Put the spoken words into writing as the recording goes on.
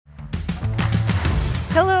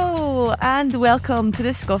Hello and welcome to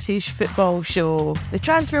the Scottish Football Show. The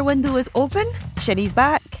transfer window is open, Shinnie's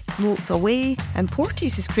back, Molt's away, and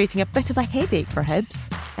Porteous is creating a bit of a headache for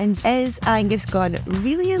Hibs. And is Angus Gunn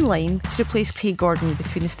really in line to replace Craig Gordon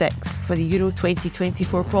between the sticks for the Euro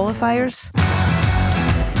 2024 qualifiers?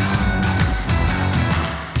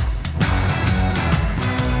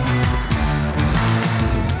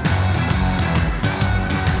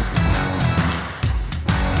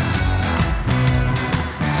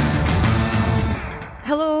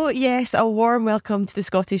 Yes, a warm welcome to the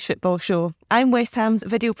Scottish Football Show. I'm West Ham's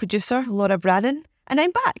video producer, Laura Brannan, and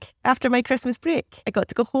I'm back after my Christmas break. I got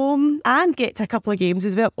to go home and get to a couple of games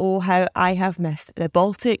as well. Oh, how I have missed the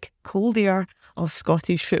Baltic cold air of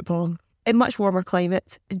Scottish football. In much warmer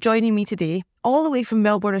climate, joining me today, all the way from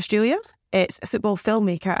Melbourne, Australia, it's football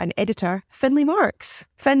filmmaker and editor, Finlay Marks.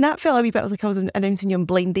 Finn, that felt a wee bit like I was announcing you on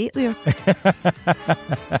Blind Date there.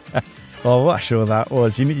 Oh, what a show that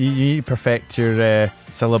was. You need to perfect your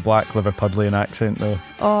Cilla Black Liverpudlian accent, though.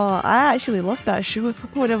 Oh, I actually loved that show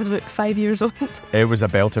when I was about 5 years old. It was a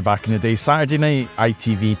belter back in the day. Saturday night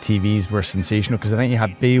ITV TVs were sensational because I think you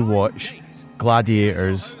had Baywatch,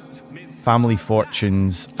 Gladiators, Family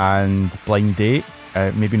Fortunes and Blind Date.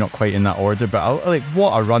 Maybe not quite in that order, but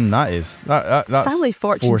what a run that is. That's Family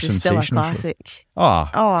Fortunes is still a classic. Oh,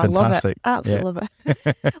 I love it. Absolutely love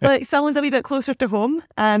it. Like someone's a wee bit closer to home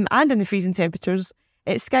and in the freezing temperatures.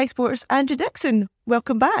 It's Sky Sports' Andrew Dixon.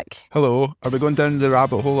 Welcome back. Hello. Are we going down the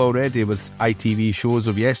rabbit hole already with ITV shows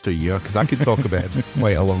of yesteryear? Because I could talk about it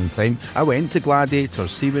quite a long time. I went to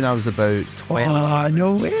Gladiators, when I was about 12. Oh,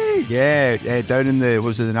 no way. Yeah, down in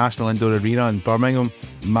the National Indoor Arena in Birmingham.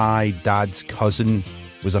 My dad's cousin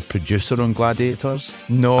was a producer on Gladiators.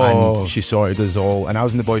 No. And she sorted us all. And I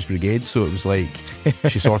was in the Boys Brigade, so it was like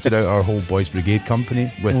she sorted out our whole Boys Brigade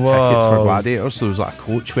company with tickets for Gladiators. So there was like a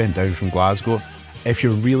coach went down from Glasgow. If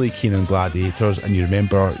you're really keen on Gladiators and you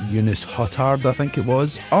remember Eunice Huttard, I think it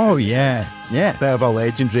was. Oh, yeah. Bit of a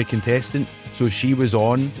legendary contestant. So she was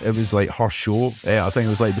on. It was like her show. I think it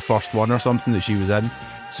was like the first one or something that she was in.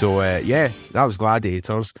 So, that was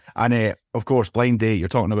Gladiators. And, of course, Blind Date, you're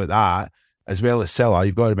talking about that. As well as Cilla,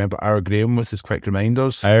 you've got to remember our Graham with his quick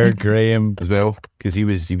reminders. Our Graham. As well, because he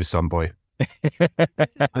was some boy.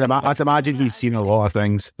 I'd imagine he's seen a lot of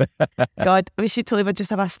things. God, we should totally just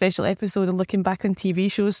have a special episode on looking back on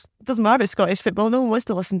TV shows. It doesn't matter about Scottish football, no one wants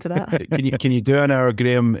to listen to that. Can you do an Our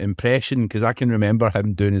Graham impression? Because I can remember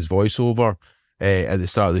him doing his voiceover at the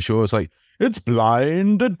start of the show. It's like, it's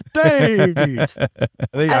blind date. I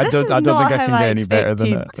don't think I can get any better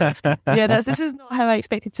than that. Yeah, this is not how I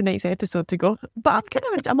expected tonight's episode to go. But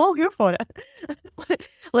I'm all here for it.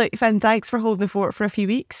 Like, Finn, thanks for holding the fort for a few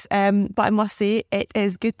weeks. But I must say, it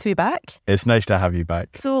is good to be back. It's nice to have you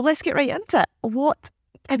back. So let's get right into it. What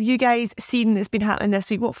have you guys seen that's been happening this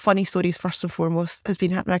week? What funny stories, first and foremost, has been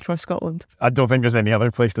happening across Scotland? I don't think there's any other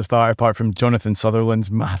place to start apart from Jonathan Sutherland's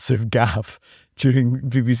massive gaffe during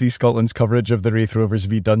BBC Scotland's coverage of the Wraith Rovers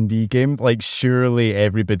v Dundee game. Like, surely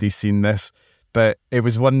everybody's seen this. But it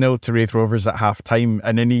was 1-0 to Wraith Rovers at half-time,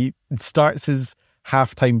 and then he starts his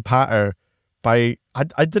half-time patter by,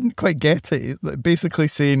 I didn't quite get it, basically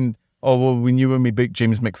saying, oh, well, we knew when we booked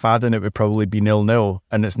James McFadden it would probably be 0-0,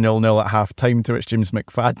 and it's 0-0 at half-time, to which James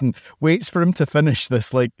McFadden waits for him to finish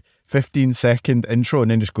this, 15-second intro,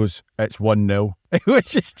 and then just goes, it's 1-0,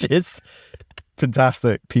 which is just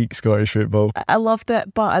fantastic peak Scottish football. I loved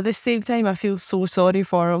it, but at the same time, I feel so sorry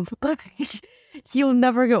for him. He'll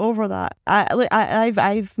never get over that.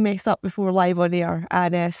 I've messed up before live on air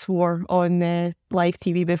and swore on live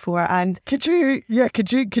TV before. And could you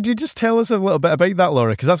just tell us a little bit about that,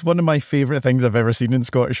 Laura? Because that's one of my favourite things I've ever seen in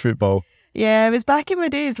Scottish football. Yeah, it was back in my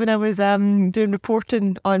days when I was doing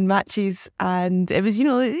reporting on matches, and it was,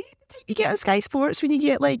 you get on Sky Sports when you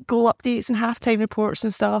get goal updates and halftime reports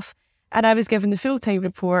and stuff. And I was given the full-time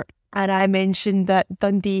report, and I mentioned that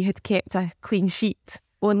Dundee had kept a clean sheet.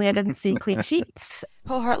 Only I didn't say clean sheets.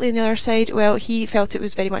 Paul Hartley on the other side, well, he felt it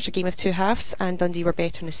was very much a game of two halves, and Dundee were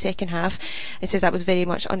better in the second half. He says that was very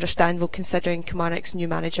much understandable considering Kilmarnock's new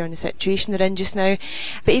manager and the situation they're in just now.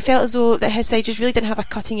 But he felt as though that his side just really didn't have a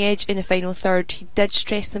cutting edge in the final third. He did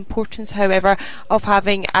stress the importance, however, of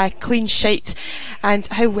having a clean sheet and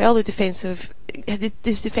how well the defence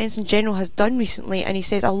in general has done recently, and he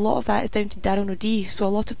says a lot of that is down to Darren O'Dea, so a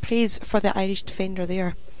lot of praise for the Irish defender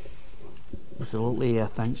there. Absolutely,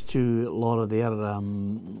 thanks to Laura there.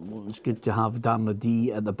 It's good to have Darren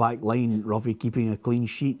O'Dea at the back line, Robbie keeping a clean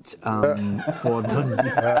sheet for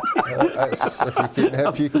Dundee.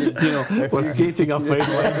 If you could, we're skating a fine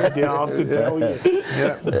line today, I have to tell you.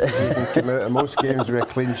 Yeah, if you can come out of most games with a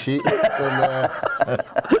clean sheet, then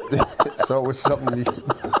It's always something you can...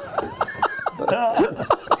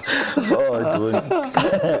 Oh, I don't.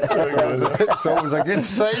 It's always a good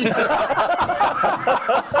sign.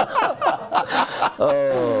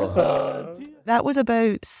 That was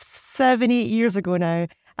about 7-8 years ago now,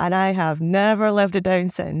 and I have never lived it down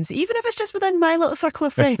since, even if it's just within my little circle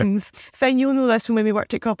of friends. Finn, you'll know this from when we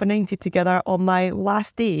worked at Copper 90 together. On my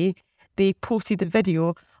last day, they posted the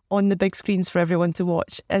video on the big screens for everyone to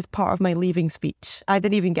watch as part of my leaving speech. I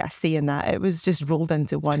didn't even get a say in that. It was just rolled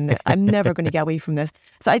into one. I'm never going to get away from this.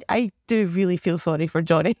 So I do really feel sorry for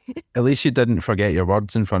Johnny. At least you didn't forget your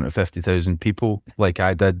words in front of 50,000 people like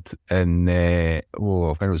I did in,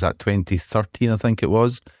 when was that, 2013, I think it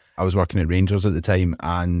was. I was working at Rangers at the time,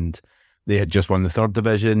 and they had just won the third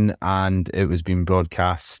division, and it was being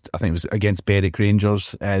broadcast, I think it was against Berwick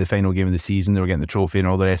Rangers, the final game of the season. They were getting the trophy and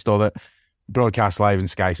all the rest of it. Broadcast live in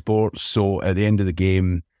Sky Sports. So at the end of the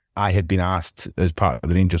game, I had been asked as part of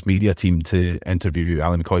the Rangers media team to interview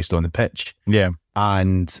Ali McCoist on the pitch. Yeah.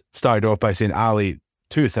 And started off by saying, Ali,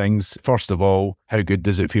 two things. First of all, how good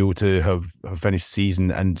does it feel to have finished the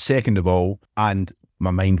season? And second of all, and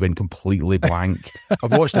my mind went completely blank.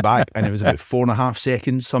 I've watched it back and it was about 4.5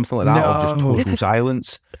 seconds, something like that, of just total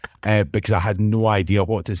silence, because I had no idea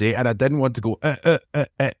what to say, and I didn't want to go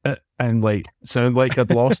and like sound like I'd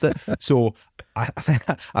lost it. So I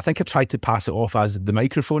think I tried to pass it off as the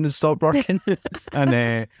microphone had stopped working,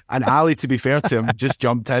 and Ali, to be fair to him, just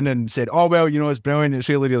jumped in and said, "Oh well, it's brilliant, it's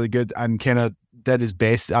really, really good," and kind of did his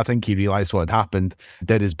best. I think he realised what had happened,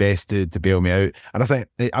 did his best to bail me out. And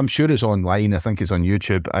I'm sure it's online. I think it's on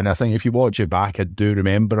YouTube. And I think if you watch it back, I do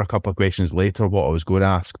remember a couple of questions later what I was going to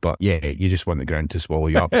ask. But yeah, you just want the ground to swallow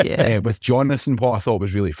you up. Yeah. With Jonathan, what I thought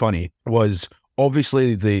was really funny was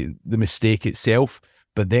obviously the mistake itself,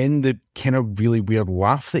 but then the kind of really weird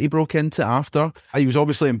laugh that he broke into after. He was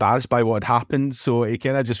obviously embarrassed by what had happened, so he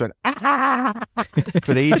kind of just went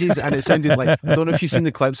for ages, and it sounded like, I don't know if you've seen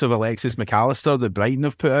the clips of Alexis McAllister that Brighton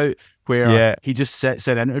have put out, where he just sits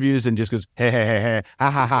in interviews and just goes, hey, hey, hey, hey,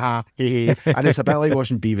 ha, ha, ha, ha, hey, hey. And it's a bit like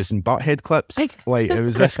watching Beavis and Butthead clips. Like, it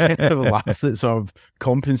was this kind of a laugh that sort of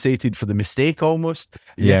compensated for the mistake almost.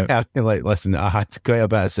 Yeah. Like, listen, I had quite a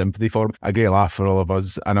bit of sympathy for him. A great laugh for all of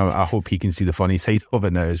us, and I hope he can see the funny side of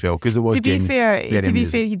it now as well, because it was To be fair,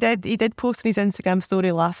 he did post on his Instagram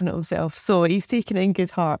story laughing at himself, so he's taken it in good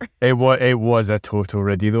heart. It was a total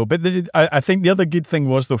riddy though. But I think the other good thing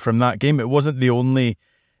was, though, from that game, it wasn't the only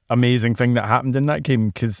amazing thing that happened in that game,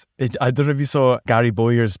 because I don't know if you saw Gary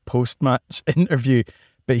Boyer's post-match interview,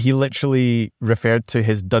 but he literally referred to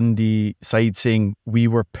his Dundee side saying, "We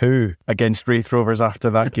were poo" against Wraith Rovers after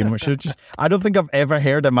that game, which is just, I don't think I've ever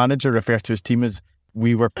heard a manager refer to his team as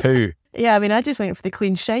 "we were poo." Yeah, I mean, I just went for the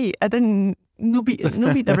clean shite. I didn't, no beating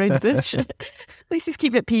around the bush. At least he's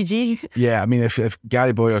keeping it PG. Yeah, I mean, if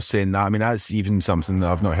Gary Boyer's saying that, I mean, that's even something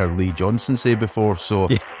that I've not heard Lee Johnson say before. So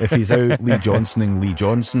if he's out Lee Johnsoning Lee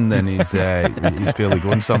Johnson, then he's fairly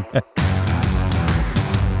going some.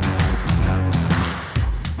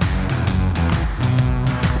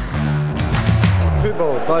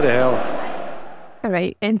 Football, bloody hell. All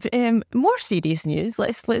right, and more serious news.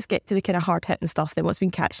 Let's get to the kind of hard-hitting stuff that what's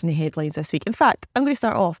been catching the headlines this week. In fact, I'm going to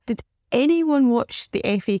start off. Did anyone watch the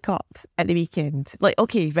FA Cup at the weekend? Like,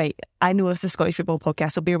 okay, right, I know it's a Scottish football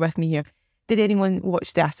podcast, so bear with me here. Did anyone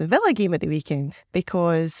watch the Aston Villa game at the weekend?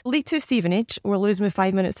 Because League 2 Stevenage were losing with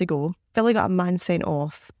 5 minutes to go. Villa got a man sent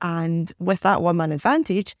off, and with that one-man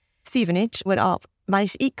advantage, Stevenage went up,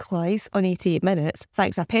 managed to equalise on 88 minutes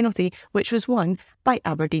thanks to a penalty, which was won by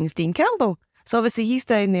Aberdeen's Dean Campbell. So obviously he's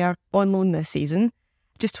down there on loan this season,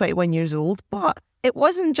 just 21 years old. But it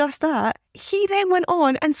wasn't just that. He then went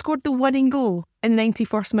on and scored the winning goal in the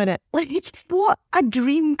 91st minute. Like, what a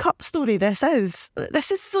dream cup story this is.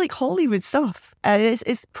 This is like Hollywood stuff. And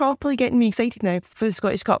it's properly getting me excited now for the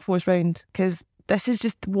Scottish Cup fourth round, because this is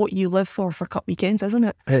just what you live for cup weekends, isn't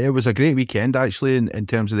it? It was a great weekend, actually, in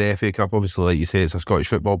terms of the FA Cup. Obviously, like you say, it's a Scottish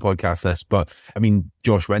football podcast, this. But, I mean,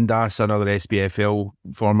 Josh Windass, another SPFL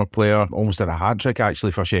former player, almost had a hat-trick,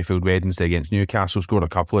 actually, for Sheffield Wednesday against Newcastle. Scored a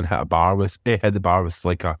couple and hit the bar with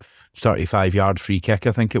like a 35-yard free kick,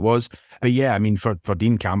 I think it was. But yeah, I mean, for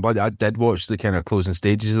Dean Campbell, I did watch the kind of closing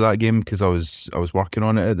stages of that game because I was working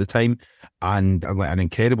on it at the time, and an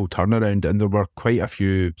incredible turnaround, and there were quite a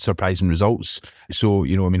few surprising results. So, I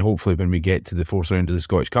mean, hopefully when we get to the fourth round of the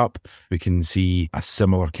Scottish Cup, we can see a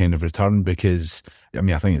similar kind of return, because, I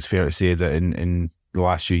mean, I think it's fair to say that in the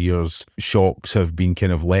last few years, shocks have been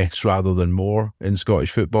kind of less rather than more in Scottish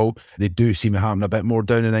football. They do seem to happen a bit more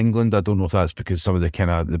down in England. I don't know if that's because some of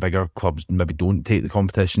the bigger clubs maybe don't take the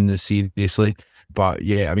competition as seriously. But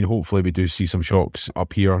yeah, I mean, hopefully we do see some shocks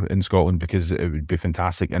up here in Scotland, because it would be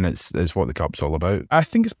fantastic, and it's what the Cup's all about. I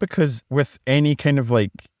think it's because with any kind of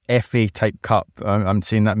like FA type cup, I'm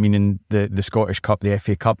saying that meaning the Scottish Cup, the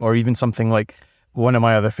FA Cup, or even something like, one of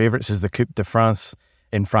my other favourites is the Coupe de France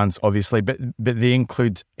in France, obviously, but they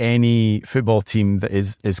include any football team that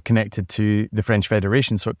is connected to the French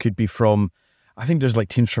Federation. So it could be from, I think there's like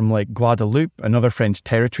teams from like Guadeloupe and other French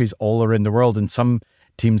territories all around the world, and some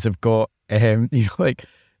teams have got like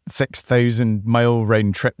 6,000 mile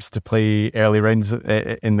round trips to play early rounds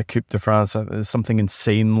in the Coupe de France. There's something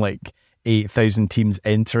insane like 8,000 teams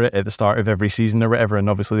enter it at the start of every season or whatever, and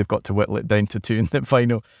obviously they've got to whittle it down to 2 in the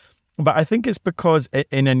final. But I think it's because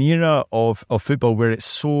in an era of football where it's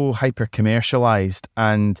so hyper-commercialised,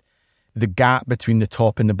 and the gap between the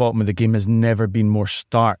top and the bottom of the game has never been more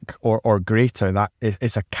stark or greater, that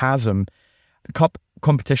it's a chasm. The cup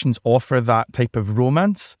competitions offer that type of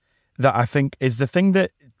romance that I think is the thing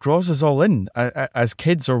that draws us all in as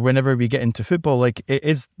kids, or whenever we get into football. Like, it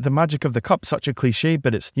is the magic of the cup, such a cliche,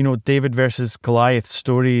 but it's, David versus Goliath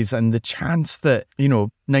stories, and the chance that,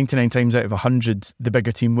 99 times out of 100 the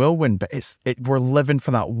bigger team will win, but we're living for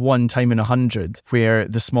that one time in 100 where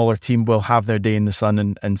the smaller team will have their day in the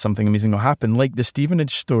sun and something amazing will happen, like the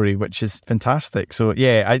Stevenage story, which is fantastic. So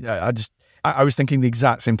yeah, I was thinking the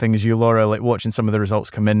exact same thing as you, Laura, like watching some of the results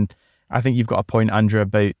come in. I think you've got a point, Andrew,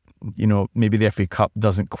 about maybe the FA Cup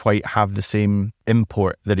doesn't quite have the same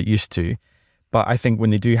import that it used to. But I think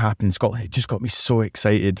when they do happen in Scotland, it just got me so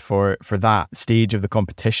excited for that stage of the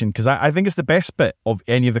competition, because I think it's the best bit of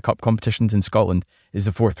any of the cup competitions in Scotland is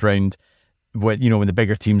the fourth round, when the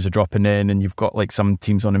bigger teams are dropping in and you've got like some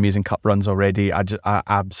teams on amazing cup runs already. I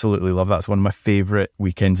absolutely love that. It's one of my favourite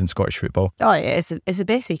weekends in Scottish football. Oh yeah, it's the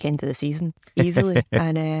best weekend of the season, easily.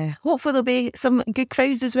 And hopefully there'll be some good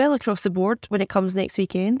crowds as well across the board when it comes next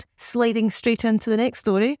weekend. Sliding straight into the next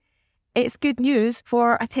story. It's good news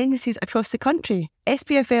for attendances across the country.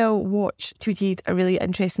 SPFL Watch tweeted a really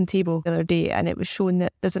interesting table the other day, and it was showing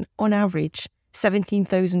that there's on average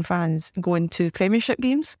 17,000 fans going to Premiership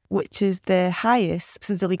games, which is the highest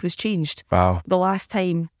since the league was changed. Wow. The last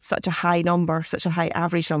time such a high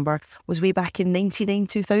average number was way back in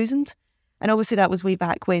 99-2000. And obviously that was way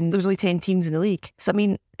back when there was only 10 teams in the league. So I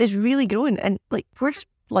mean, it's really growing, and like, we're just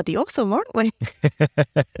bloody awesome, aren't we?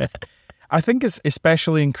 I think it's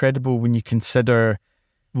especially incredible when you consider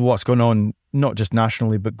what's going on, not just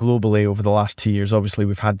nationally, but globally over the last 2 years. Obviously,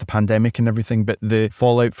 we've had the pandemic and everything, but the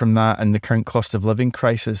fallout from that and the current cost of living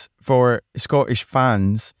crisis, for Scottish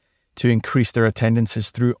fans to increase their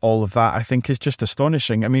attendances through all of that, I think is just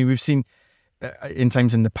astonishing. I mean, we've seen in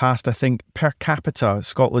times in the past, I think per capita,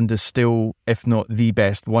 Scotland is still, if not the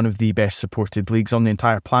best, one of the best supported leagues on the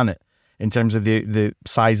entire planet in terms of the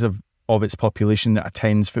size of its population that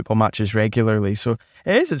attends football matches regularly. So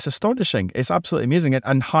it's astonishing. It's absolutely amazing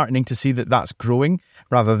and heartening to see that that's growing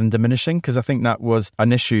rather than diminishing, because I think that was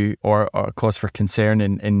an issue or a cause for concern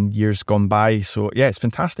in years gone by. So yeah, it's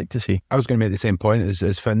fantastic to see. I was going to make the same point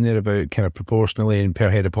as Finn there about kind of proportionally and per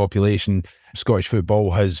head of population. Scottish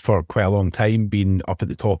football has for quite a long time been up at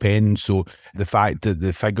the top end, so the fact that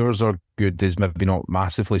the figures are good is maybe not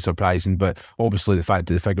massively surprising, but obviously the fact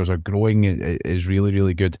that the figures are growing is really,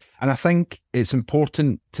 really good. And I think it's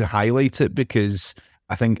important to highlight it, because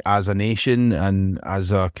I think as a nation and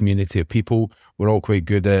as a community of people, we're all quite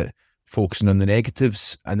good at focusing on the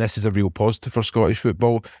negatives, and this is a real positive for Scottish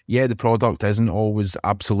football. Yeah, the product isn't always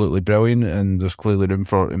absolutely brilliant, and there's clearly room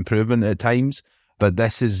for improvement at times, but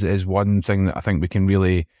this is one thing that I think we can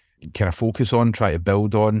really kind of focus on, try to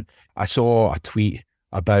build on. I saw a tweet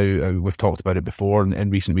about, we've talked about it before in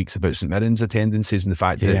recent weeks, about St Mirren's attendances and the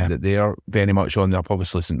fact that they are very much on the up.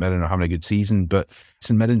 Obviously St Mirren are having a good season, but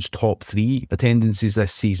St Mirren's top 3 attendances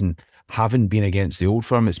this season haven't been against the Old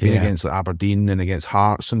Firm. It's been against like Aberdeen and against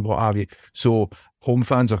Hearts and what have you. So home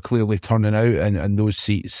fans are clearly turning out, and those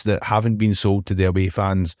seats that haven't been sold to the away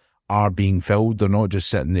fans are being filled. They're not just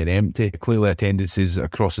sitting there empty. Clearly attendances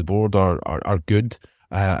across the board are good.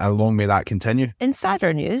 Long may that continue. In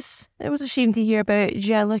sadder news, it was a shame to hear about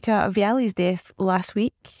Gianluca Vialli's death last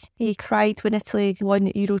week. He cried when Italy won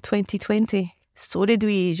Euro 2020. So did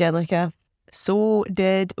we, Gianluca. So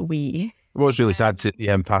did we. It was really sad to see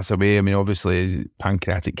him pass away. I mean, obviously,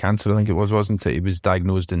 pancreatic cancer, I think it was, wasn't it? He was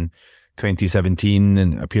diagnosed in 2017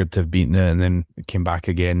 and appeared to have beaten it, and then came back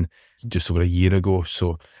again just over a year ago.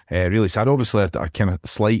 So really sad. Obviously a kind of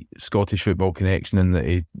slight Scottish football connection in that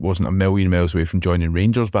he wasn't a million miles away from joining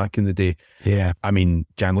Rangers back in the day. Yeah. I mean,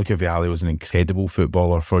 Gianluca Vialli was an incredible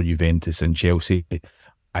footballer for Juventus and Chelsea.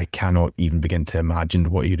 I cannot even begin to imagine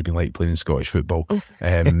what he would have been like playing in Scottish football.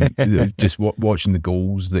 Just watching the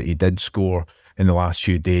goals that he did score, in the last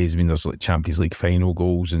few days. I mean, there's like Champions League final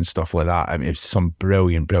goals and stuff like that. I mean, it's some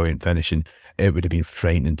brilliant finishing. It would have been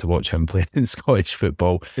frightening to watch him play in Scottish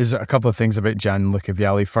football. There's a couple of things about Gianluca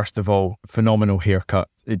Vialli. First of all, phenomenal haircut.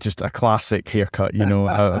 It's just a classic haircut,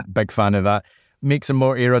 a big fan of that. Makes him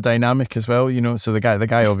more aerodynamic as well, so the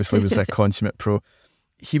guy obviously was a consummate pro.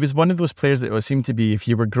 He was one of those players that it seemed to be, if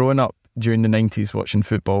you were growing up during the 90s watching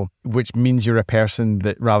football, which means you're a person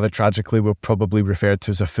that rather tragically will probably refer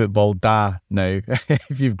to as a football da now,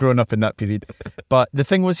 if you've grown up in that period. But the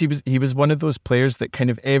thing was, he was one of those players that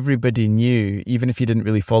kind of everybody knew, even if you didn't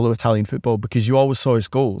really follow Italian football, because you always saw his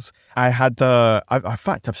goals. In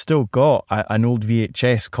fact, I've still got an old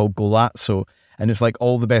VHS called Golazzo, and it's like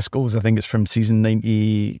all the best goals. I think it's from season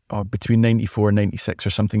 90 or between 94 and 96 or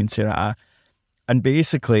something in Serie A. And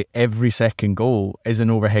basically every second goal is an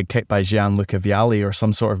overhead kick by Gianluca Vialli or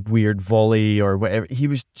some sort of weird volley or whatever. He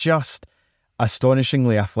was just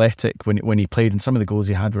astonishingly athletic when he played, and some of the goals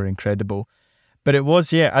he had were incredible. But it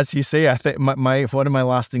was, as you say, I think one of my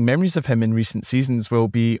lasting memories of him in recent seasons will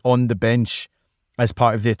be on the bench as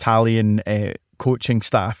part of the Italian coaching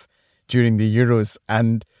staff during the Euros,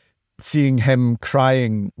 and seeing him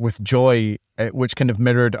crying with joy, which kind of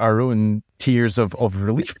mirrored our own tears of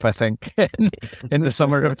relief, I think, in the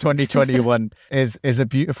summer of 2021, is a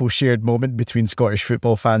beautiful shared moment between Scottish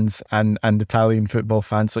football fans and Italian football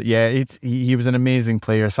fans. So yeah, he was an amazing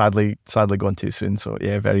player, sadly gone too soon. So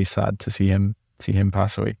yeah, very sad to see him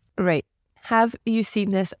pass away. Right. Have you seen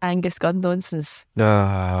this Angus Gunn nonsense?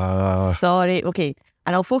 Sorry. Okay.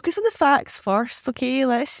 And I'll focus on the facts first, okay?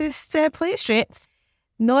 Let's just play it straight.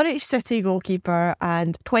 Norwich City goalkeeper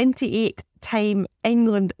and 28-time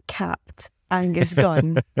England capped Angus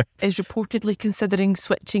Gunn is reportedly considering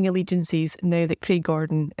switching allegiances now that Craig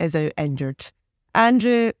Gordon is out injured.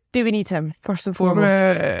 Andrew, do we need him, first and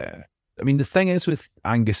foremost? I mean, the thing is with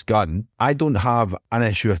Angus Gunn, I don't have an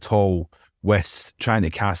issue at all with trying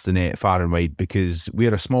to cast the net far and wide, because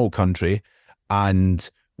we're a small country and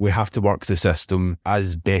we have to work the system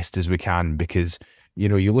as best as we can, because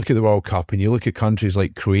you look at the World Cup and you look at countries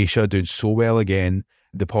like Croatia doing so well again,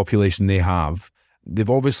 the population they have, they've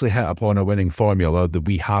obviously hit upon a winning formula that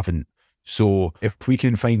we haven't. So if we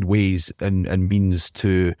can find ways and means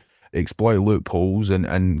to exploit loopholes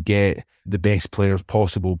and get the best players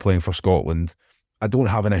possible playing for Scotland, I don't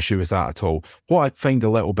have an issue with that at all. What I find a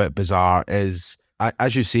little bit bizarre is,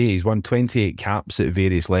 as you say, he's won 28 caps at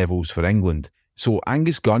various levels for England. So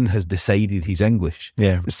Angus Gunn has decided he's English.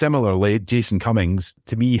 Yeah. Similarly, Jason Cummings,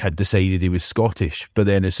 to me, had decided he was Scottish. But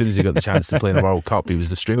then as soon as he got the chance to play in the World Cup, he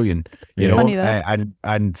was Australian. You know? Funny that.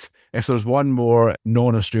 And if there's one more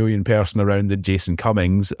non-Australian person around than Jason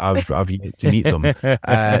Cummings, I've yet to meet them.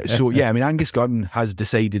 So yeah, I mean, Angus Gunn has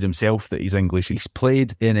decided himself that he's English. He's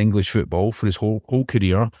played in English football for his whole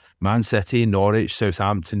career. Man City, Norwich,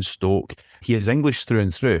 Southampton, Stoke. He is English through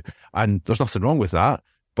and through. And there's nothing wrong with that.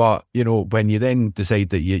 But, when you then decide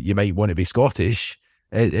that you might want to be Scottish,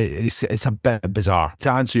 it's a bit bizarre. To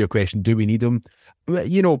answer your question, do we need him?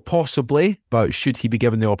 Possibly, but should he be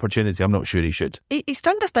given the opportunity? I'm not sure he should. He's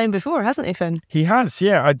turned us down before, hasn't he, Finn? He has,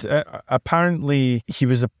 yeah. Apparently, he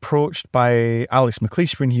was approached by Alex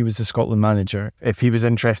McLeish when he was the Scotland manager, if he was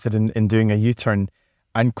interested in doing a U-turn,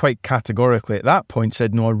 and quite categorically at that point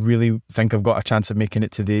said, no, I really think I've got a chance of making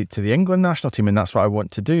it to the England national team, and that's what I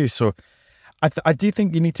want to do. So I do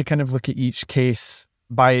think you need to kind of look at each case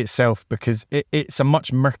by itself, because it's a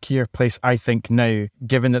much murkier place, I think, now,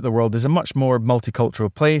 given that the world is a much more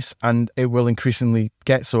multicultural place, and it will increasingly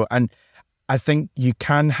get so. And I think you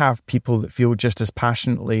can have people that feel just as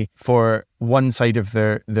passionately for one side of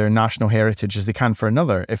their national heritage as they can for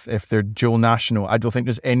another. If they're dual national, I don't think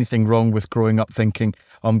there's anything wrong with growing up thinking,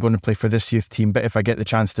 I'm going to play for this youth team, but if I get the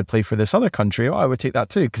chance to play for this other country, I would take that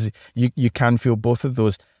too, because you can feel both of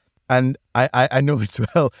those. And I know as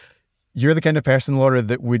well, you're the kind of person, Laura,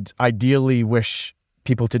 that would ideally wish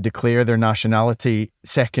people to declare their nationality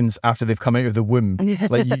seconds after they've come out of the womb.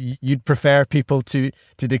 Like you'd prefer people to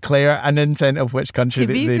declare an intent of which country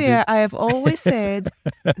they do. To be fair, I have always said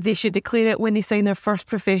they should declare it when they sign their first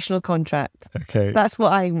professional contract. Okay. That's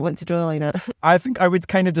what I want to draw the line at. I think I would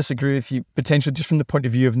kind of disagree with you, potentially just from the point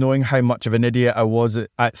of view of knowing how much of an idiot I was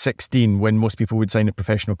at 16 when most people would sign a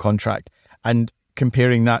professional contract, and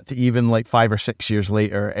comparing that to even like 5 or 6 years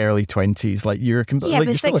later, early 20s, like you're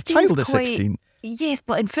still a child at 16. Yes,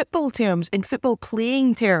 but in football terms, in football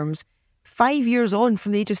playing terms, 5 years on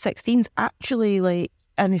from the age of 16 is actually like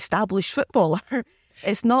an established footballer.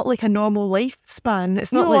 It's not like a normal lifespan.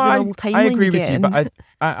 It's not like the normal timeline. I agree with you, but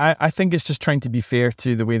I think it's just trying to be fair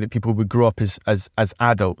to the way that people would grow up as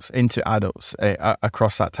adults, into adults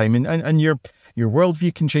across that time. And you're your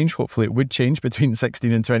worldview can change. Hopefully it would change between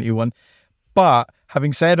 16 and 21. But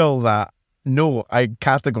having said all that, no, I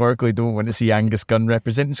categorically don't want to see Angus Gunn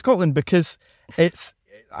representing Scotland, because it's,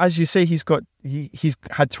 as you say, he's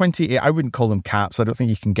had 28, I wouldn't call them caps. I don't think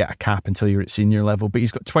you can get a cap until you're at senior level, but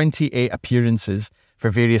he's got 28 appearances for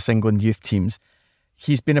various England youth teams.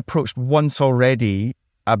 He's been approached once already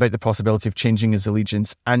about the possibility of changing his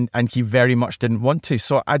allegiance, and he very much didn't want to.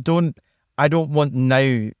 So I don't want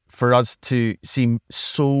now for us to seem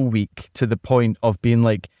so weak to the point of being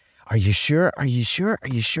like, are you sure? Are you sure? Are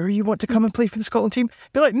you sure you want to come and play for the Scotland team?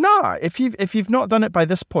 Be like, nah, if you've not done it by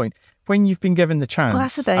this point, when you've been given the chance. Well,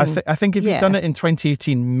 that's the thing. I think if you'd done it in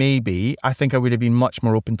 2018, maybe, I think I would have been much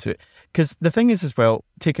more open to it. Because the thing is as well,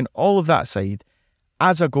 taking all of that aside,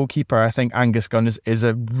 as a goalkeeper, I think Angus Gunn is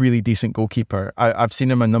a really decent goalkeeper. I've seen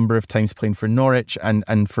him a number of times playing for Norwich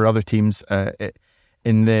and for other teams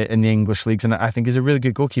in the English leagues, and I think he's a really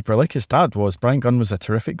good goalkeeper, like his dad was. Brian Gunn was a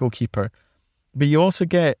terrific goalkeeper. But you also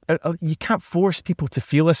get, you can't force people to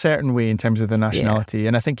feel a certain way in terms of their nationality.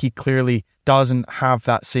 And I think he clearly doesn't have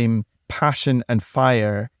that same passion and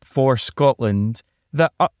fire for Scotland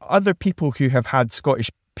that other people who have had Scottish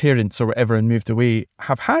parents or whatever and moved away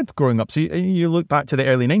have had growing up. So you look back to the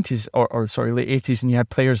early 90s or late 80s, and you had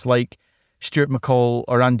players like Stuart McCall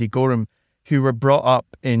or Andy Gorham who were brought up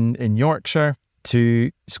in Yorkshire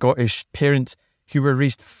to Scottish parents who were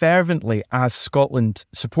raised fervently as Scotland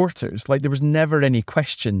supporters. Like, there was never any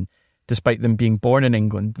question, despite them being born in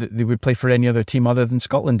England, that they would play for any other team other than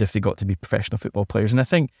Scotland if they got to be professional football players. And I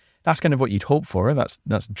think that's kind of what you'd hope for.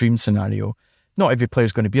 That's dream scenario. Not every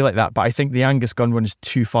player's going to be like that, but I think the Angus Gunn one is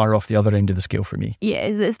too far off the other end of the scale for me. Yeah,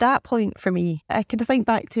 it's that point for me. I kind of think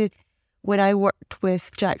back to when I worked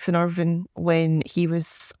with Jackson Irvine when he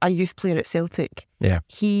was a youth player at Celtic. Yeah.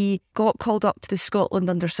 He got called up to the Scotland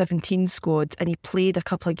under-17 squad and he played a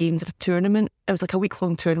couple of games at a tournament. It was like a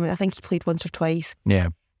week-long tournament. I think he played once or twice. Yeah.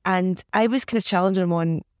 And I was kind of challenging him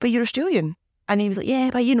on, but you're Australian. And he was like,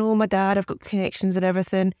 yeah, but my dad, I've got connections and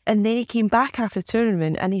everything. And then he came back after the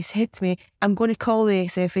tournament and he said to me, I'm going to call the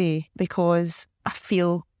SFA because I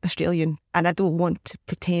feel Australian and I don't want to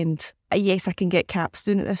pretend. Yes, I can get caps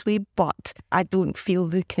doing it this way, but I don't feel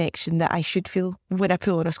the connection that I should feel when I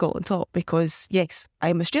pull on a Scotland top because, yes,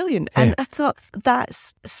 I'm Australian. Yeah. And I thought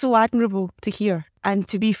that's so admirable to hear. And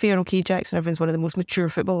to be fair, okay, Jackson Irvine's one of the most mature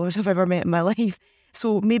footballers I've ever met in my life.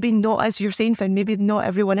 So maybe not, as you're saying, Finn, maybe not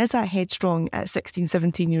everyone is that headstrong at 16,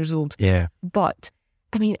 17 years old. Yeah. But,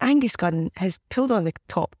 I mean, Angus Gunn has pulled on the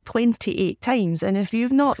top 28 times. And if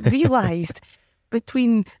you've not realised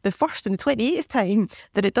between the first and the 28th time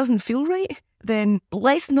that it doesn't feel right, then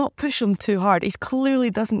let's not push him too hard. He clearly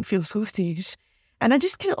doesn't feel Scottish. And I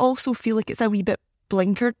just kind of also feel like it's a wee bit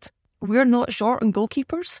blinkered. We're not short on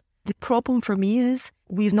goalkeepers. The problem for me is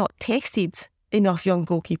we've not tested enough young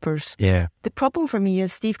goalkeepers. Yeah. The problem for me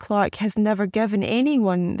is Steve Clarke has never given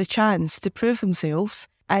anyone the chance to prove themselves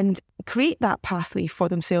and create that pathway for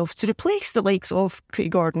themselves to replace the likes of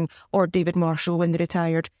Craig Gordon or David Marshall when they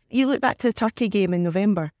retired. You look back to the Turkey game in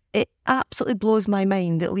November, it absolutely blows my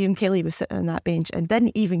mind that Liam Kelly was sitting on that bench and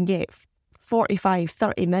didn't even get 45,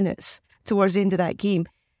 30 minutes towards the end of that game.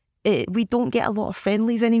 We don't get a lot of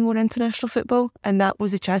friendlies anymore in international football, and that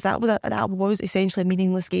was a chance. That was essentially a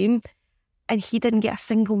meaningless game. And he didn't get a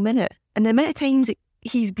single minute. And the amount of times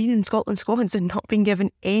he's been in Scotland squads and not been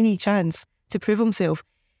given any chance to prove himself.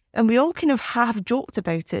 And we all kind of half joked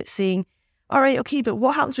about it, saying, all right, okay, but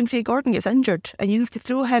what happens when Craig Gordon gets injured and you have to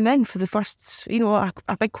throw him in for the first,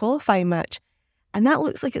 a big qualifying match? And that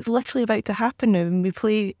looks like it's literally about to happen now when we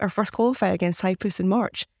play our first qualifier against Cyprus in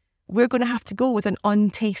March. We're going to have to go with an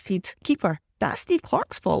untested keeper. That's Steve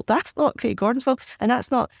Clarke's fault. That's not Craig Gordon's fault. And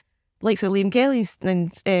that's not like Liam Kelly's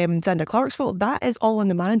and Xander Clarke's fault. That is all on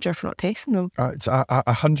the manager for not testing them. It's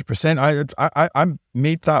 100%. I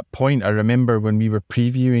made that point. I remember when we were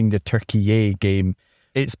previewing the Turkey game.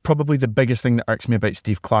 It's probably the biggest thing that irks me about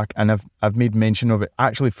Steve Clarke, and I've made mention of it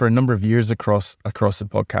actually for a number of years across the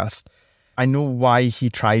podcast. I know why he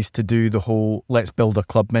tries to do the whole let's build a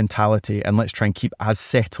club mentality and let's try and keep as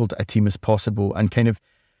settled a team as possible. And kind of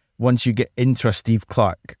once you get into a Steve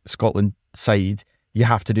Clarke Scotland side, you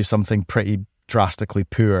have to do something pretty drastically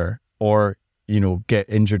poor or, get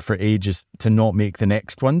injured for ages to not make the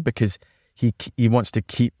next one because he wants to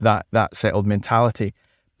keep that settled mentality.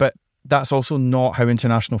 But that's also not how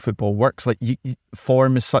international football works. Like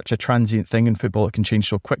form is such a transient thing in football. It can change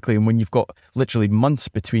so quickly. And when you've got literally months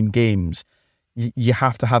between games, you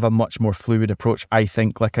have to have a much more fluid approach, I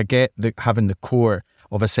think. Like I get having the core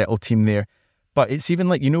of a settled team there, But it's even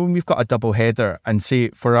like, when we've got a double header and say,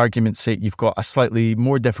 for argument's sake, you've got a slightly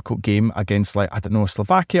more difficult game against, like, I don't know,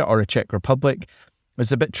 Slovakia or a Czech Republic.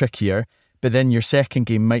 It's a bit trickier. But then your second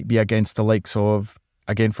game might be against the likes of,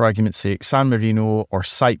 again, for argument's sake, San Marino or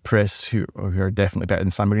Cyprus, who are definitely better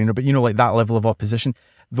than San Marino, but like that level of opposition.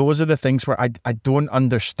 Those are the things where I don't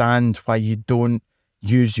understand why you don't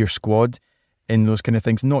use your squad in those kind of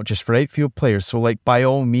things, not just for outfield players. So, like, by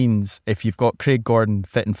all means, if you've got Craig Gordon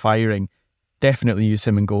fit and firing, definitely use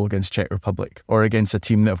him in goal against Czech Republic or against a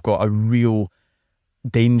team that have got a real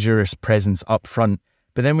dangerous presence up front.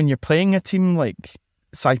 But then when you're playing a team like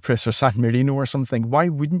Cyprus or San Marino or something, why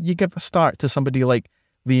wouldn't you give a start to somebody like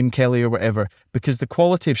Liam Kelly or whatever? Because the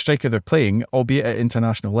quality of striker they're playing, albeit at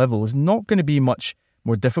international level, is not going to be much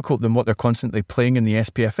more difficult than what they're constantly playing in the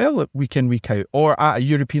SPFL week in, week out, or at a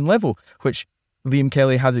European level, which Liam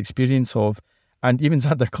Kelly has experience of. And even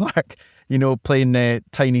Zander Clark, playing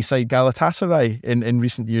tiny side Galatasaray in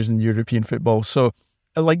recent years in European football. So,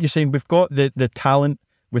 like you're saying, we've got the talent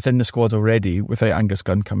within the squad already without Angus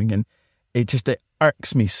Gunn coming in. It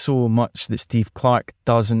irks me so much that Steve Clarke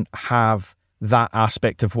doesn't have that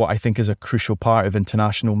aspect of what I think is a crucial part of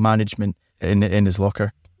international management in his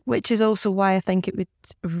locker. Which is also why I think it would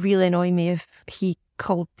really annoy me if he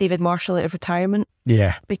called David Marshall out of retirement.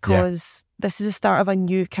 Yeah. Because this is the start of a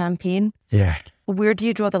new campaign. Yeah. Where do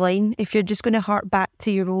you draw the line? If you're just going to hark back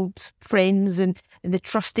to your old friends and the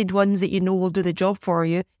trusted ones that will do the job for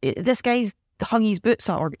you, this guy's hung his boots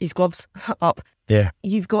up, or his gloves up. Yeah.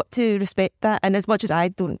 You've got to respect that. And as much as I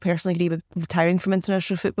don't personally agree with retiring from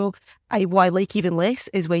international football, what I like even less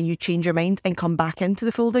is when you change your mind and come back into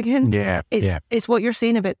the fold again. Yeah. It's what you're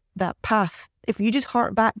saying about that path. If you just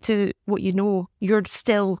hark back to what you know, you're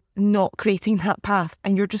still not creating that path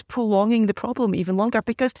and you're just prolonging the problem even longer,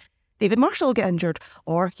 because David Marshall will get injured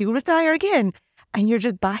or he'll retire again. And you're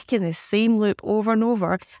just back in the same loop over and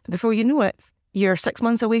over. And before you know it, you're 6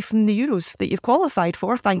 months away from the Euros that you've qualified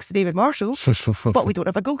for, thanks to David Marshall, but we don't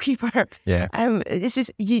have a goalkeeper. Yeah. It's just,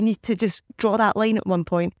 you need to just draw that line at one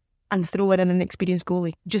point and throw in an inexperienced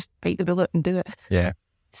goalie. Just bite the bullet and do it. Yeah.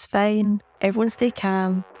 It's fine. Everyone stay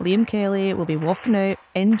calm. Liam Kelly will be walking out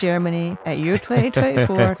in Germany at Euro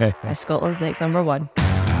 2024 as Scotland's next number one.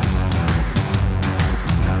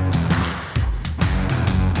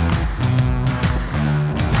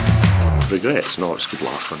 Regrets? No, it's good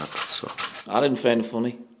laugh on it. So I didn't find it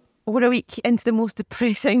funny. We're a week into the most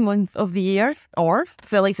depressing month of the year, or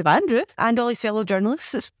for the likes of Andrew and all his fellow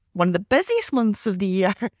journalists, it's one of the busiest months of the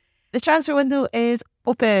year. The transfer window is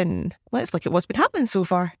open. Let's look at what's been happening so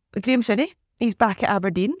far. Graham Shinnie, he's back at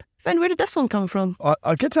Aberdeen. Finn, where did this one come from?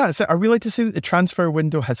 I'll get to that. I really like to say that the transfer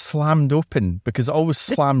window has slammed open, because it always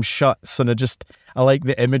slams shut, and I like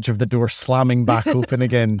the image of the door slamming back open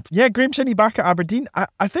again. Yeah, Graham Shinnie back at Aberdeen.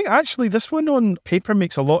 I think actually this one on paper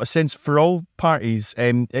makes a lot of sense for all parties.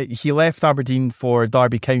 He left Aberdeen for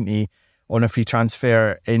Derby County on a free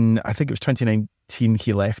transfer in, I think it was 2019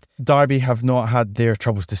 he left. Derby have not had their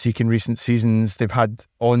troubles to seek in recent seasons. They've had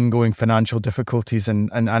ongoing financial difficulties,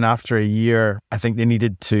 and after a year, I think they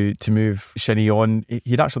needed to move Shinnie on.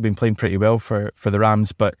 He'd actually been playing pretty well for the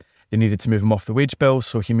Rams, but they needed to move him off the wage bill,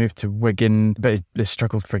 so he moved to Wigan, but he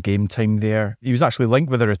struggled for game time there. He was actually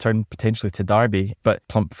linked with a return potentially to Derby, but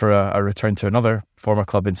plumped for a return to another former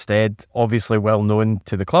club instead. Obviously well known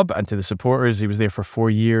to the club and to the supporters. He was there for 4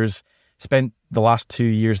 years. Spent the last 2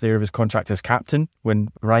 years there of his contract as captain when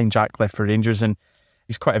Ryan Jack left for Rangers, and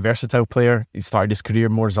he's quite a versatile player. He started his career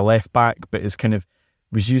more as a left back, but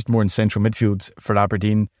was used more in central midfield for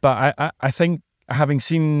Aberdeen. But I think, having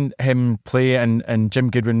seen him play, and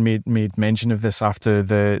Jim Goodwin made mention of this after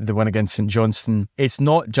the win against St Johnstone, it's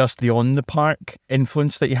not just the on the park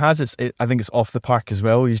influence that he has. I think it's off the park as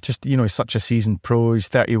well. He's just, he's such a seasoned pro. He's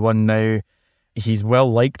 31 now. He's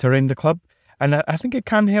well liked around the club. And I think it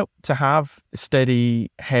can help to have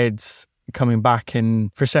steady heads coming back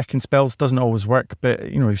in for second spells. Doesn't always work, but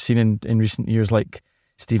we've seen in recent years, like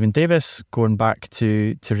Stephen Davis going back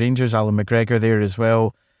to Rangers, Alan McGregor there as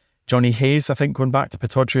well. Johnny Hayes, I think, going back to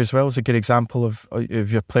Pittodrie as well is a good example of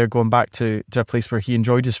your player going back to a place where he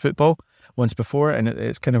enjoyed his football once before, and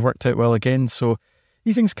it's kind of worked out well again. So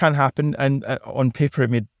these things can happen, and on paper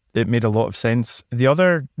it made a lot of sense. The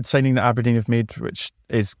other signing that Aberdeen have made, which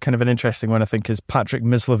is kind of an interesting one, I think, is Patrick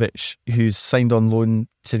Mislovic, who's signed on loan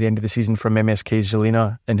to the end of the season from MSK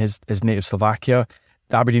Žilina in his native Slovakia.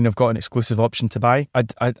 The Aberdeen have got an exclusive option to buy.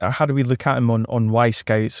 How do we look at him on Y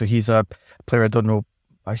Scout? So he's a player I don't know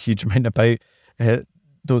a huge amount about.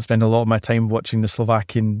 Don't spend a lot of my time watching the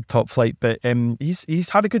Slovakian top flight, but he's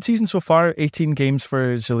had a good season so far. 18 games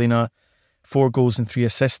for Žilina, 4 goals and 3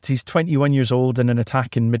 assists. He's 21 years old and an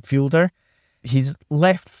attacking midfielder. He's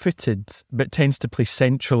left-footed, but tends to play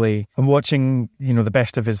centrally. I'm watching, the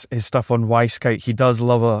best of his stuff on Y-Scout. He does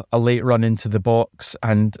love a late run into the box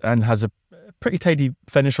and has a pretty tidy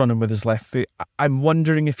finish on him with his left foot. I'm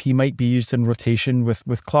wondering if he might be used in rotation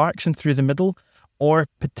with Clarkson through the middle, or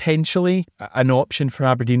potentially an option for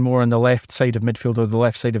Aberdeen more on the left side of midfield or the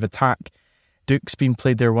left side of attack. Duke's been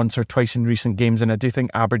played there once or twice in recent games, and I do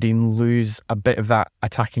think Aberdeen lose a bit of that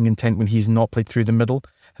attacking intent when he's not played through the middle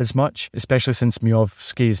as much, especially since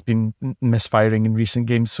Miovski has been misfiring in recent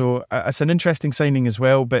games. So it's an interesting signing as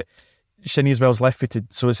well, but Shinnie as well is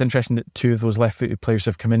left-footed, so it's interesting that two of those left-footed players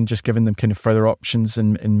have come in, just giving them kind of further options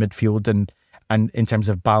in midfield, and in terms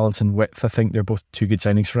of balance and width, I think they're both two good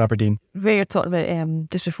signings for Aberdeen. Where you're talking about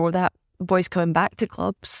just before that, boys coming back to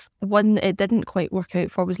clubs, one it didn't quite work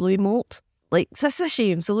out for was Louis Moult. So this is a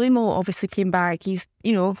shame. So Louis Moult obviously came back. He's,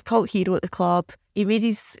 cult hero at the club. He made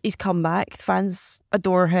his comeback. Fans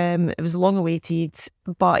adore him. It was long awaited,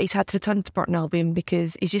 but he's had to return to Burton Albion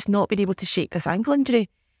because he's just not been able to shake this ankle injury.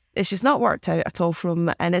 It's just not worked out at all for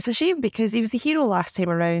him, and it's a shame because he was the hero last time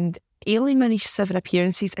around. He only managed 7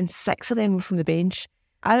 appearances and 6 of them were from the bench.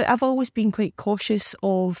 I've always been quite cautious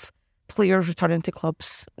of players returning to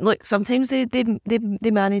clubs. Look, sometimes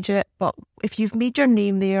they manage it, but if you've made your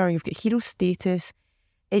name there or you've got hero status,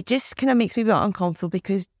 it just kind of makes me a bit uncomfortable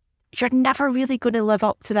because you're never really going to live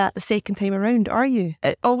up to that the second time around, are you?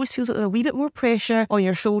 It always feels like there's a wee bit more pressure on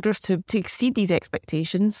your shoulders to exceed these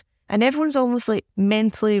expectations. And everyone's almost like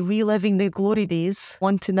mentally reliving the glory days,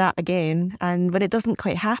 wanting that again. And when it doesn't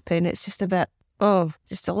quite happen, it's just a bit,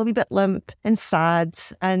 just a little bit limp and sad.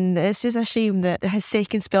 And it's just a shame that his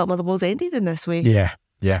second spell at Motherwell's ended in this way.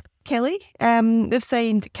 Yeah. Kelly, they've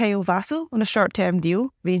signed Kyle Vassell on a short-term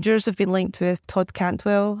deal. Rangers have been linked with Todd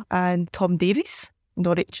Cantwell and Tom Davies,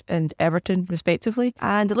 Norwich and Everton respectively.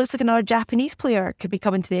 And it looks like another Japanese player could be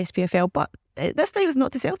coming to the SPFL, but this time it's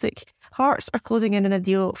not to Celtic. Hearts are closing in on a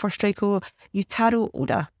deal for striker Yutaro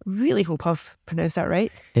Oda. Really hope I've pronounced that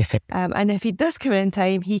right. And if he does come in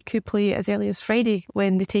time, he could play as early as Friday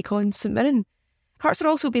when they take on St Mirren. Hearts are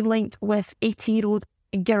also been linked with 18-year-old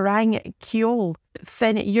Garang Kiol.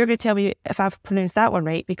 Finn, you're going to tell me if I've pronounced that one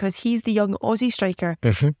right, because he's the young Aussie striker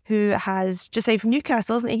who has just signed from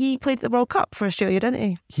Newcastle, isn't he? He played at the World Cup for Australia, didn't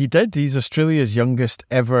he? He did. He's Australia's youngest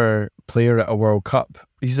ever player at a World Cup.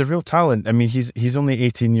 He's a real talent. I mean, he's only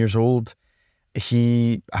 18 years old.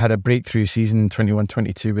 He had a breakthrough season in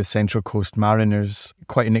 21-22 with Central Coast Mariners.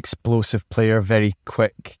 Quite an explosive player, very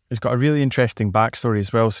quick. He's got a really interesting backstory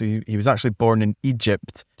as well. So he was actually born in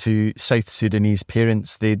Egypt to South Sudanese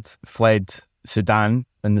parents. They'd fled Sudan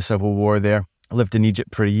in the civil war there, lived in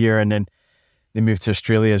Egypt for a year, and then they moved to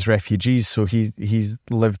Australia as refugees. So he's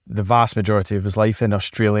lived the vast majority of his life in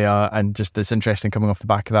Australia, and just it's interesting coming off the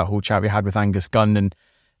back of that whole chat we had with Angus Gunn and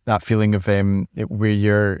that feeling of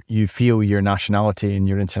where you feel your nationality and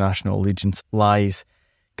your international allegiance lies.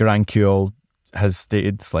 Garang Kuol has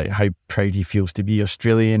stated like how proud he feels to be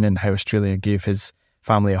Australian and how Australia gave his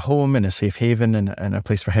family a home and a safe haven and a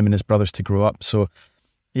place for him and his brothers to grow up. So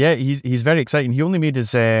yeah, he's very exciting. He only made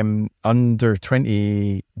his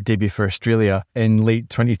under-20 debut for Australia in late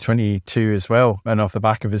 2022 as well. And off the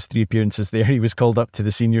back of his 3 appearances there, he was called up to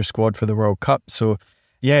the senior squad for the World Cup. So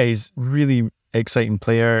yeah, he's really exciting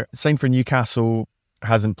player. Signed for Newcastle,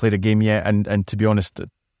 hasn't played a game yet, and to be honest,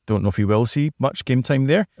 don't know if he will see much game time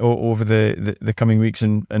there over the coming weeks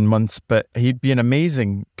and months, but he'd be an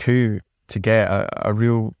amazing coup to get, a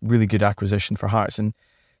really good acquisition for Hearts, and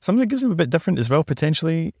something that gives him a bit different as well,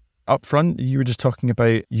 potentially up front. You were just talking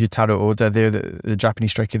about Yutaro Oda there, the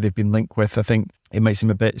Japanese striker they've been linked with. I think it might seem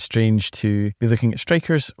a bit strange to be looking at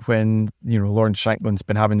strikers when Lawrence Shankland's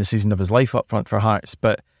been having the season of his life up front for Hearts,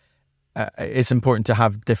 but it's important to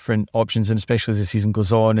have different options, and especially as the season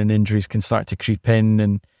goes on and injuries can start to creep in,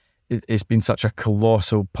 and it's been such a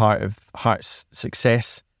colossal part of Hearts'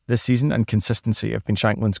 success this season, and consistency have been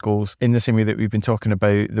Shankland's goals, in the same way that we've been talking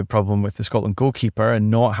about the problem with the Scotland goalkeeper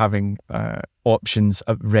and not having options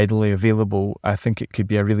readily available. I think it could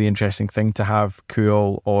be a really interesting thing to have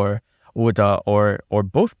Kuol or Oda or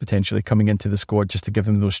both potentially coming into the squad just to give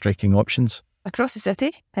them those striking options. Across the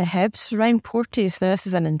city, at Hibs, Ryan Porteous. Now this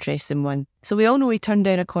is an interesting one. So we all know he turned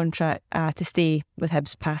down a contract to stay with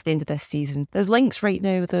Hibs past the end of this season. There's links right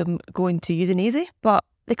now with him going to Udinese, but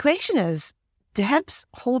the question is, do Hibs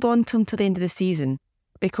hold on to him till the end of the season?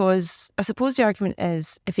 Because I suppose the argument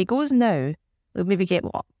is, if he goes now, they'll maybe get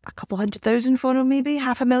a couple 100,000 for him, maybe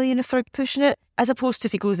 500,000 if they're pushing it, as opposed to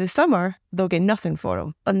if he goes this summer, they'll get nothing for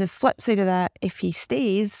him. On the flip side of that, if he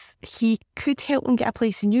stays, he could help them get a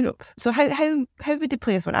place in Europe. So how would the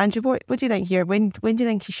players want? Andrew, what do you think here? When do you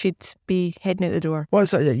think he should be heading out the door? Well,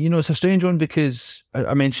 it's a strange one because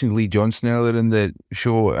I mentioned Lee Johnson earlier in the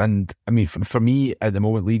show, and I mean, for me at the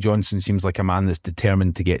moment, Lee Johnson seems like a man that's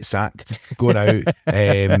determined to get sacked. Going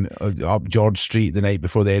out up George Street the night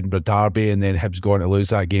before the Edinburgh Derby, and then Hibs going to lose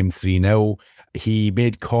that game 3-0. He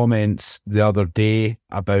made comments the other day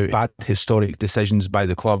about bad historic decisions by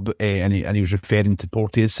the club, and he was referring to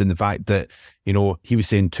Porteous and the fact that, he was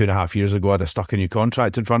saying 2.5 years ago I'd have stuck a new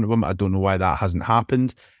contract in front of him. I don't know why that hasn't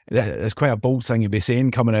happened. It's quite a bold thing to be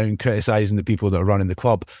saying, coming out and criticising the people that are running the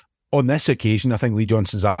club. On this occasion, I think Lee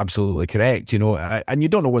Johnson's absolutely correct, and you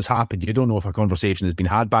don't know what's happened. You don't know if a conversation has been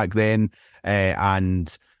had back then,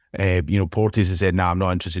 Porteous has said, I'm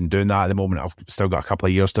not interested in doing that at the moment. I've still got a couple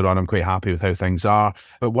of years to run. I'm quite happy with how things are.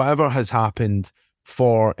 But whatever has happened,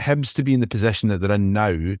 for Hibs to be in the position that they're in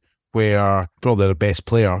now, where probably their best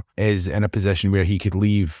player is in a position where he could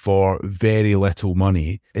leave for very little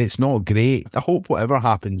money, it's not great. I hope whatever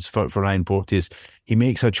happens for Ryan Porteous, he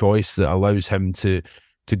makes a choice that allows him to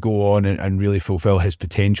go on and really fulfil his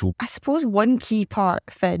potential. I suppose one key part,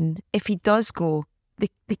 Finn, if he does go,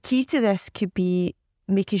 the key to this could be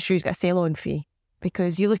making sure he's got a sell-on fee.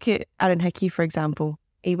 Because you look at Aaron Hickey, for example,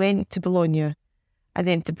 he went to Bologna and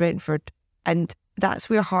then to Brentford, and that's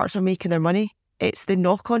where Hearts are making their money. It's the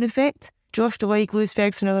knock-on effect. Josh Doig, Lewis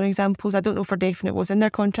Ferguson are other examples. I don't know for definite what's in their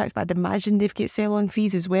contracts, but I'd imagine they've got sell-on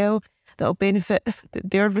fees as well that'll benefit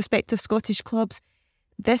their respective Scottish clubs.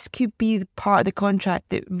 This could be the part of the contract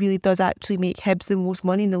that really does actually make Hibs the most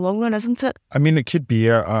money in the long run, isn't it? I mean, it could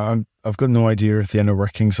be. I've got no idea of the inner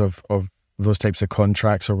workings of those types of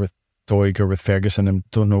contracts, or with Doig or with Ferguson, and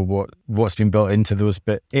don't know what's been built into those,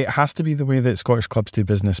 but it has to be the way that Scottish clubs do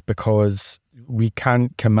business, because we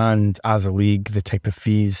can't command as a league the type of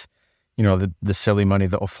fees, the silly money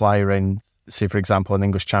that'll fly around. Say, for example, an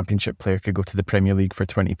English Championship player could go to the Premier League for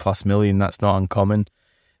 20 plus million. That's not uncommon.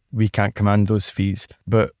 We can't command those fees,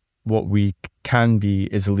 but what we can be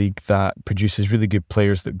is a league that produces really good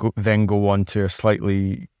players that then go on to a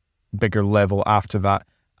slightly bigger level after that,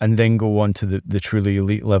 and then go on to the truly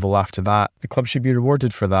elite level after that. The club should be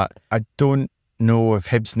rewarded for that. I don't know if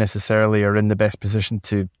Hibs necessarily are in the best position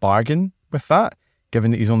to bargain with that, given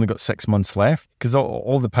that he's only got 6 months left, because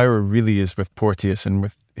all the power really is with Porteous and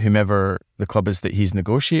with whomever the club is that he's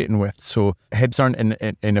negotiating with. So Hibs aren't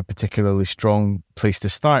in a particularly strong place to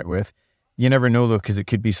start with. You never know, though, because it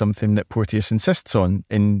could be something that Porteous insists on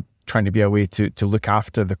in trying to be a way to look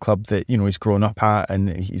after the club that he's grown up at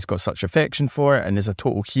and he's got such affection for and is a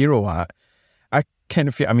total hero at. I kind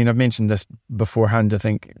of feel, I've mentioned this beforehand, I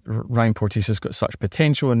think Ryan Porteous has got such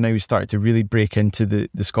potential, and now he's started to really break into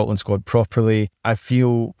the Scotland squad properly. I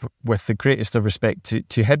feel, with the greatest of respect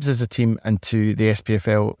to Hibs as a team and to the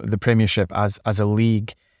SPFL, the Premiership as a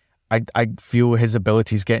league, I feel his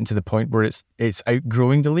abilities getting to the point where it's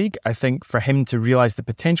outgrowing the league. I think for him to realise the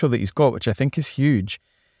potential that he's got, which I think is huge,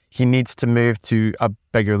 he needs to move to a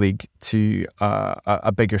bigger league, to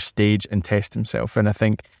a bigger stage, and test himself. And I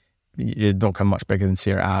think you don't come much bigger than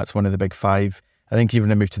Serie A. It's one of the big five. I think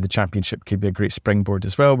even a move to the Championship could be a great springboard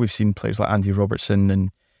as well. We've seen players like Andy Robertson and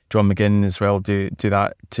John McGinn as well do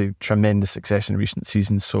that to tremendous success in recent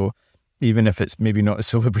seasons. So even if it's maybe not as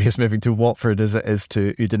salubrious moving to Watford as it is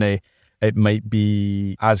to Udine, it might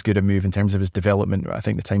be as good a move in terms of his development. I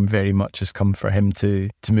think the time very much has come for him to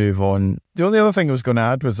move on. The only other thing I was going to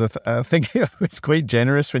add was I think it was quite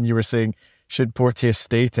generous when you were saying, should Porteous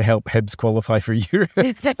stay to help Hibs qualify for Europe?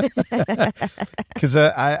 Because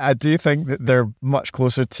I do think that they're much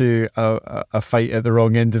closer to a fight at the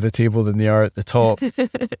wrong end of the table than they are at the top.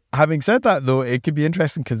 Having said that, though, it could be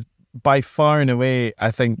interesting because by far and away,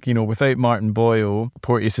 I think, without Martin Boyle,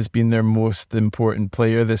 Porteous has been their most important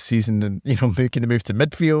player this season, and, making the move to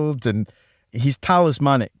midfield, and he's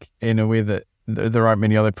talismanic in a way that there aren't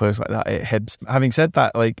many other players like that at Hibs. Having said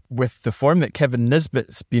that, with the form that Kevin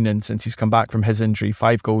Nisbet's been in since he's come back from his injury,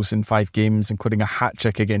 5 goals in 5 games, including a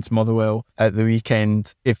hat-trick against Motherwell at the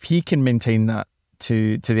weekend, if he can maintain that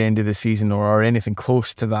to the end of the season or anything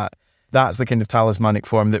close to that, that's the kind of talismanic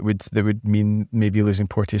form that would mean maybe losing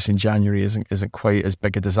Porteous in January isn't quite as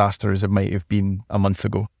big a disaster as it might have been a month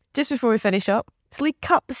ago. Just before we finish up, it's League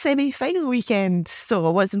Cup semi-final weekend, so I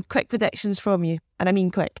want some quick predictions from you, and I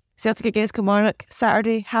mean quick. Celtic against Kilmarnock,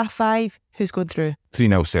 Saturday, 5:30. Who's going through?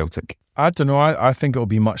 3-0 Celtic. I don't know. I think it'll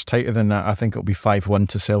be much tighter than that. I think it'll be 5-1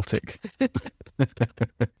 to Celtic.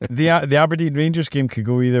 The Aberdeen Rangers game could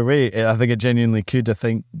go either way. I think it genuinely could. I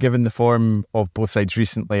think given the form of both sides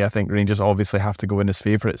recently, I think Rangers obviously have to go in as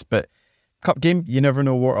favourites. But cup game, you never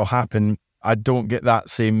know what will happen. I don't get that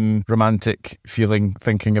same romantic feeling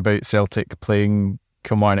thinking about Celtic playing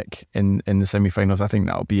Kilmarnock in the semi-finals. I think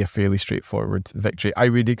that'll be a fairly straightforward victory. I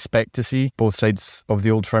would expect to see both sides of the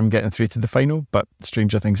Old Firm getting through to the final, but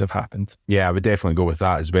stranger things have happened. Yeah, I would definitely go with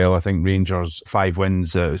that as well. I think Rangers 5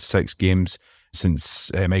 wins out of 6 games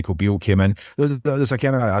since Michael Beale came in. There's a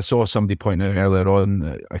kind of, I saw somebody point out earlier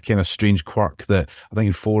on a kind of strange quirk that I think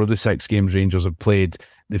in 4 of the 6 games Rangers have played,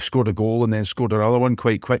 they've scored a goal and then scored another one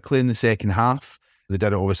quite quickly in the second half. They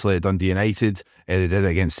did it obviously at Dundee United. They did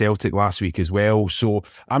it against Celtic last week as well. So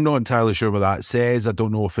I'm not entirely sure what that says. I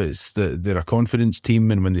don't know if it's that they're a confidence team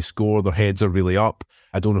and when they score their heads are really up.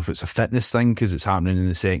 I don't know if it's a fitness thing because it's happening in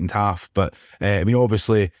the second half. But I mean,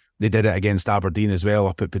 obviously they did it against Aberdeen as well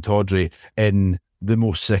up at Pittodrie in the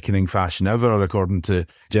most sickening fashion ever, according to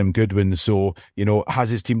Jim Goodwin. So, you know,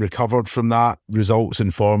 has his team recovered from that? Results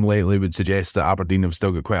and form lately would suggest that Aberdeen have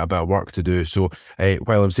still got quite a bit of work to do. So,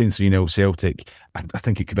 while I'm saying 3-0 Celtic, I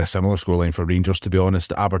think it could be a similar scoreline for Rangers, to be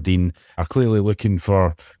honest. Aberdeen are clearly looking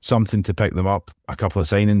for something to pick them up. A couple of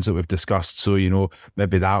signings that we've discussed, so, you know,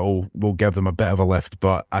 maybe that will give them a bit of a lift.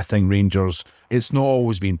 But I think Rangers, it's not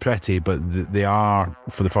always been pretty, but they are,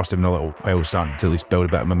 for the first time in a little while, starting to at least build a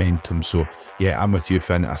bit of momentum. So, yeah, I'm with you,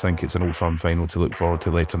 Finn. I think it's an Old Firm final to look forward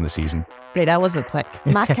to later in the season. Right, that wasn't quick.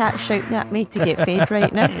 My cat's shouting at me to get fed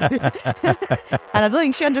right now. And I don't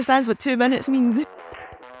think she understands what 2 minutes means.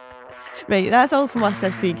 Right, that's all from us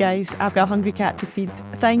this week, guys. I've got a hungry cat to feed.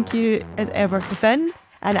 Thank you, as ever, to Finn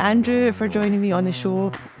and Andrew for joining me on the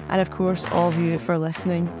show, and of course all of you for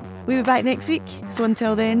listening. We'll be back next week, so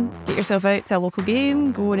until then, get yourself out to a local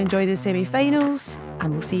game, go and enjoy the semi-finals,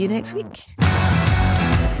 and we'll see you next week.